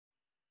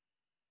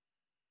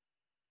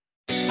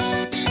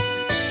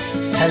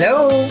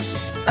Hello,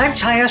 I'm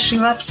Chaya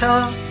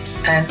Srivatsa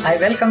and I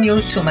welcome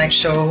you to my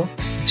show,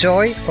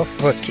 Joy of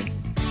Working,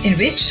 in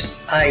which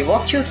I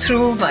walk you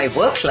through my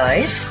work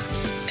life,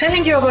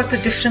 telling you about the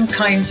different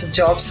kinds of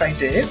jobs I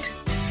did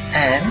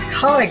and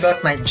how I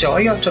got my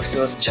joy out of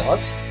those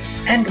jobs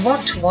and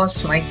what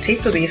was my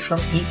takeaway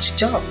from each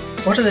job.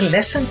 What are the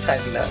lessons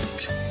I've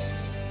learned?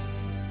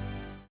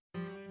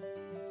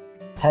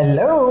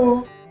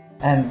 Hello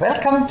and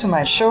welcome to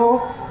my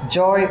show,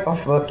 Joy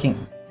of Working.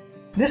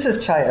 This is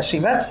Chaya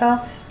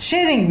Srivatsa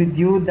sharing with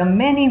you the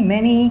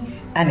many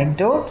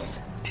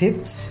anecdotes,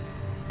 tips,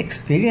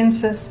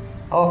 experiences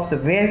of the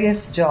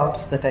various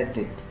jobs that I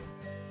did.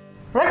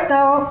 Right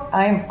now,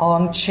 I'm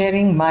on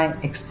sharing my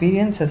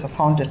experience as a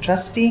founder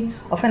trustee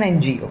of an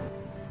NGO.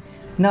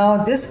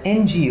 Now, this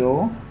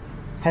NGO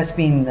has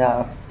been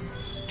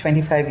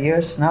 25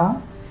 years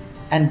now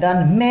and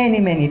done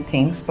many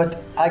things,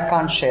 but I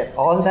can't share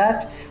all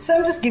that. So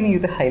I'm just giving you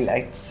the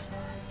highlights.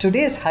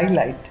 Today's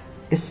highlight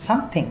is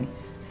something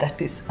that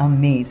is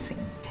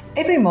amazing.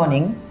 Every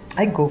morning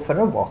I go for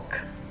a walk.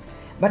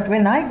 But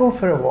when I go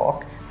for a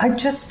walk, I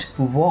just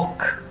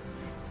walk.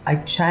 I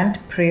chant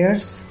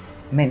prayers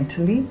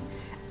mentally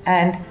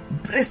and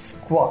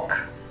brisk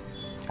walk.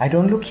 I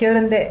don't look here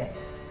and there.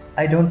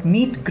 I don't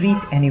greet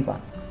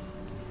anyone.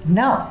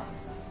 Now,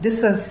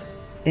 this was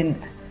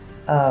in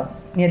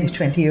nearly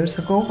 20 years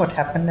ago. What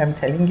happened, I'm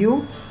telling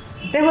you.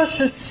 There was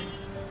this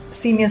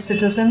senior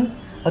citizen,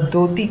 a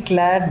dhoti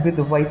clad with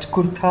a white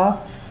kurta,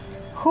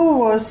 who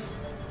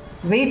was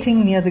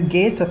waiting near the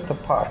gate of the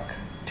park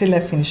till I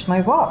finished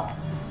my walk.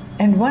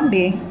 And one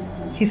day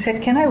he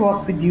said, "Can I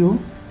walk with you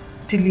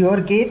till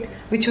your gate?"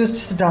 which was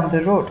just down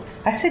the road.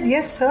 I said,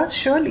 "Yes, sir,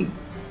 surely."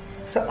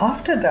 So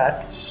after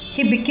that,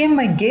 he became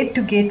my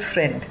gate-to-gate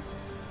friend.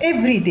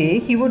 Every day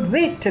he would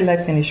wait till I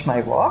finished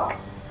my walk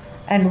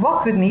and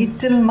walk with me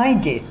till my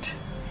gate.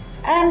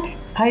 And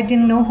I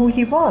didn't know who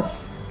he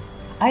was.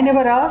 I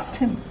never asked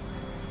him.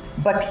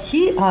 But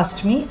he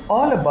asked me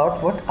all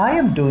about what I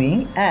am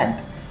doing, and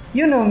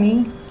you know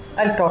me,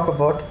 I'll talk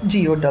about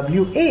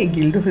GOWA,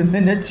 Guild of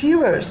Women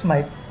Achievers,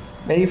 my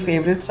very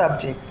favorite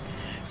subject.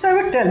 So I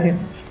would tell him.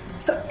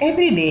 So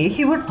every day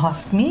he would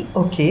ask me,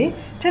 "Okay,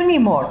 tell me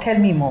more.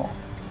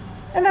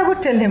 And I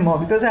would tell him more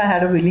because I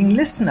had a willing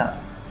listener.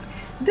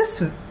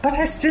 But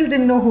I still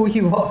didn't know who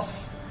he was.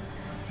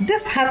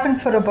 This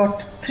happened for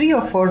about 3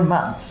 or 4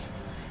 months.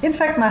 In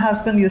fact, my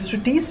husband used to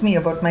tease me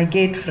about my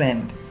gate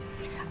friend.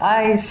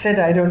 I said,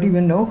 I don't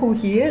even know who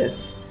he is.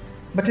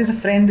 But a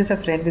friend is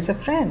a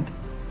friend.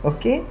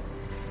 Okay?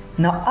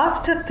 Now,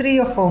 after 3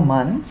 or 4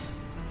 months,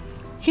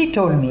 he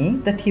told me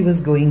that he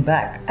was going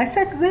back. I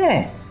said,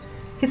 "Where?"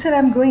 He said,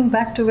 "I'm going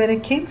back to where I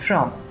came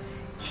from."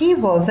 He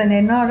was an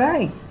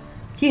NRI.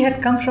 He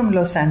had come from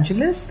Los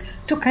Angeles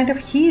to kind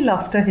of heal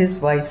after his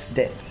wife's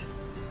death.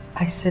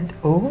 I said,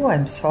 "Oh,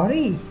 I'm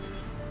sorry."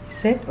 He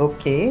said,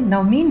 "Okay." Now,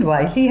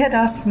 meanwhile, he had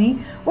asked me,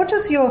 "What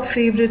is your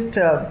favorite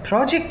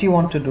project you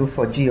want to do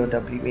for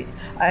GOWA?"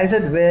 I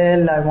said,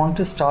 "Well, I want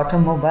to start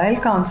a mobile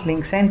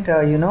counseling center,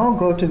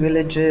 go to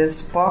villages,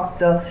 park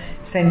the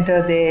center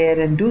there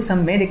and do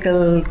some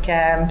medical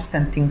camps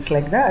and things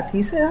like that."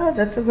 He said, "Oh,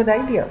 that's a good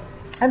idea."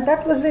 And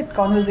that was it,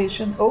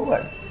 conversation over.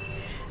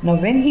 Now,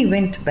 when he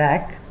went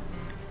back,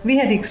 we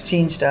had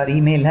exchanged our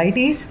email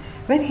IDs.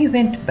 When he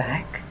went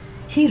back,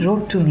 he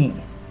wrote to me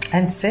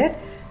and said,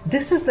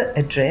 "This is the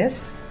address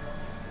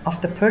of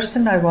the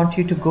person I want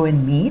you to go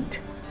and meet.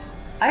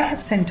 I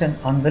have sent an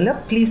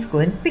envelope. Please go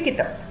and pick it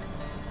up."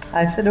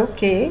 I said,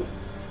 "Okay."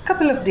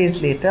 Couple of days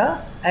later,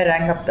 I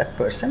rang up that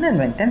person and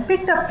went and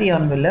picked up the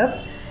envelope,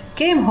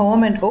 came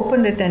home and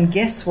opened it, and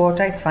guess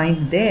what I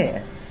find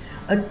there?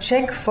 A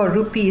check for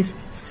rupees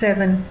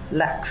 7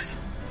 lakhs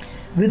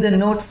with a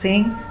note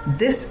saying,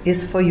 "This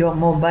is for your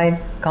mobile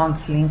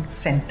counseling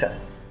center."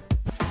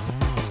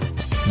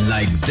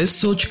 Like this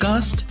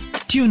Sochcast?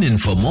 Tune in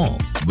for more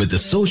with the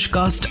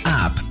Sochcast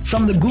app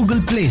from the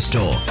Google Play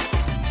Store.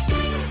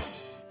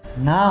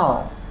 Now,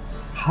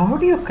 how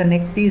do you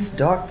connect these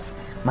dots?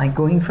 My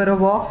going for a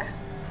walk,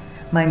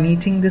 my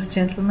meeting this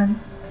gentleman,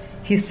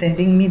 he's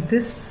sending me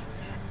this,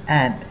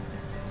 and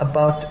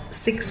about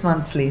 6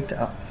 months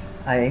later,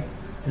 I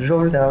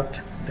rolled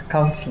out the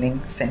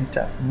counseling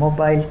center,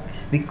 mobile.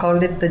 We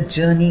called it the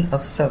Journey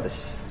of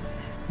Service.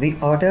 We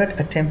ordered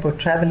a tempo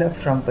traveler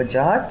from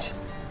Bajaj,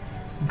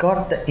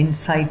 got the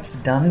insights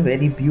done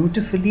very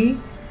beautifully,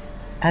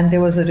 and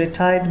there was a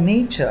retired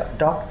major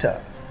doctor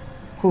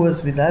who was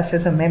with us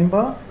as a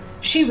member.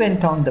 She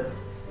went on the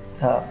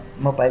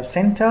mobile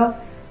center,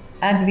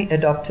 and we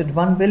adopted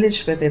one village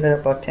where there were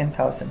about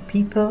 10,000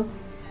 people,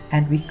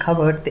 and we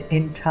covered the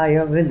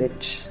entire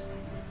village.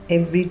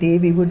 Every day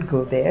we would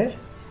go there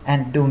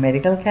and do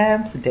medical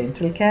camps,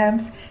 dental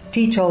camps,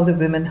 teach all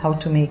the women how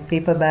to make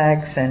paper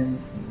bags and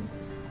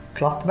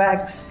cloth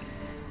bags.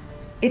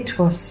 It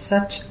was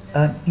such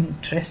an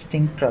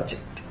interesting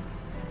project.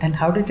 And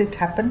how did it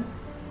happen?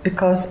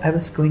 Because I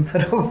was going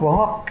for a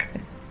walk.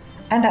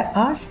 And I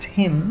asked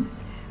him,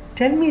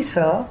 "Tell me,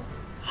 sir,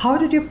 how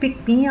did you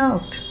pick me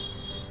out?"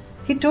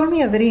 He told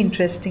me a very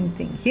interesting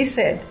thing. He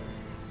said,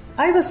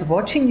 I was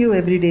watching you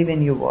every day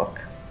when you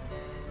walk.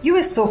 You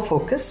were so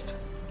focused.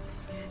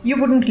 You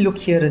wouldn't look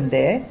here and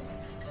there.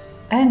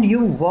 And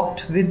you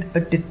walked with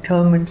a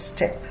determined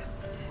step.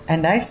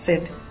 And I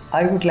said,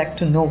 I would like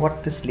to know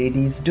what this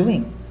lady is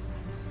doing.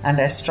 And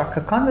I struck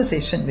a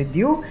conversation with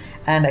you,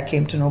 and I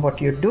came to know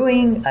what you're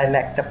doing. I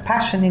like the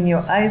passion in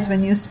your eyes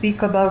when you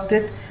speak about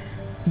it.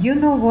 You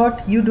know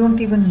what? You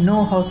don't even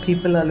know how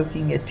people are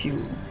looking at you,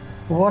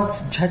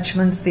 what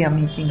judgments they are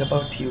making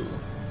about you.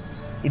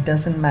 It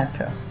doesn't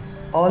matter.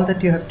 All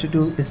that you have to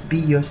do is be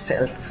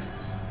yourself.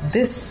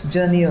 This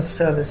journey of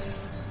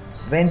service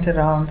went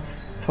around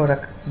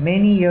for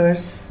many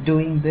years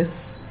doing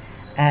this,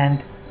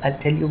 and I'll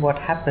tell you what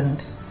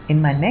happened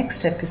in my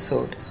next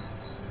episode.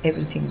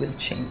 Everything will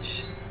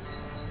change.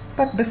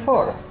 But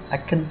before I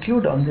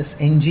conclude on this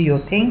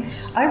NGO thing,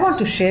 I want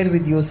to share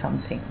with you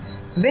something.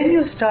 When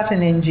you start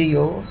an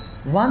NGO,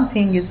 one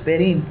thing is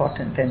very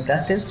important, and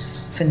that is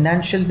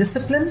financial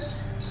discipline,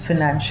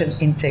 financial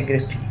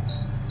integrity.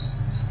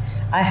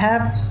 I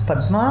have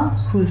Padma,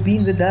 who's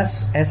been with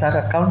us as our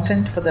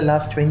accountant for the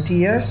last 20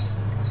 years.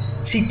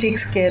 She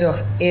takes care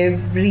of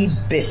every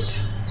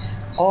bit.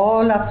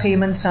 All our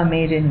payments are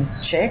made in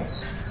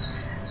checks.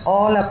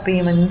 All our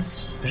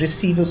payments,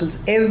 receivables,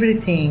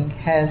 everything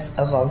has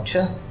a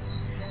voucher.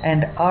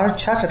 And our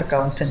chartered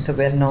accountant, a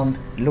well-known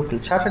local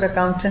chartered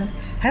accountant,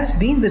 has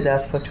been with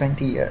us for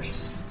 20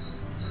 years.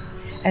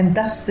 And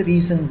that's the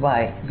reason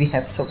why we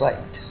have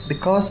survived,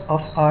 because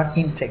of our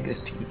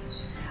integrity.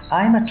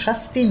 I'm a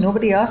trustee.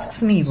 Nobody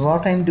asks me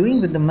what I'm doing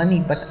with the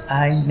money, but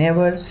I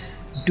never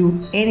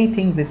do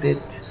anything with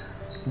it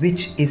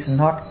which is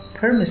not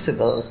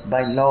permissible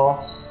by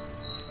law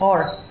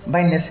or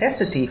by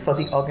necessity for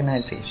the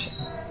organization.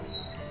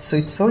 So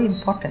it's so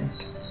important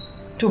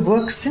to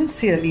work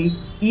sincerely,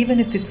 even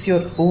if it's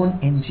your own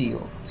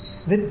NGO.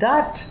 With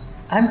that,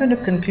 I'm going to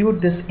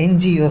conclude this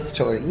NGO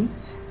story,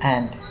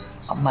 and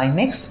my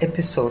next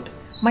episode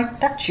might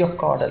touch your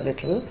chord a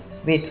little.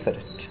 Wait for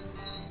it.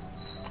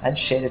 I'll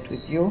share it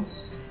with you.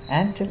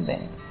 Until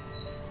then,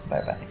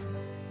 bye-bye.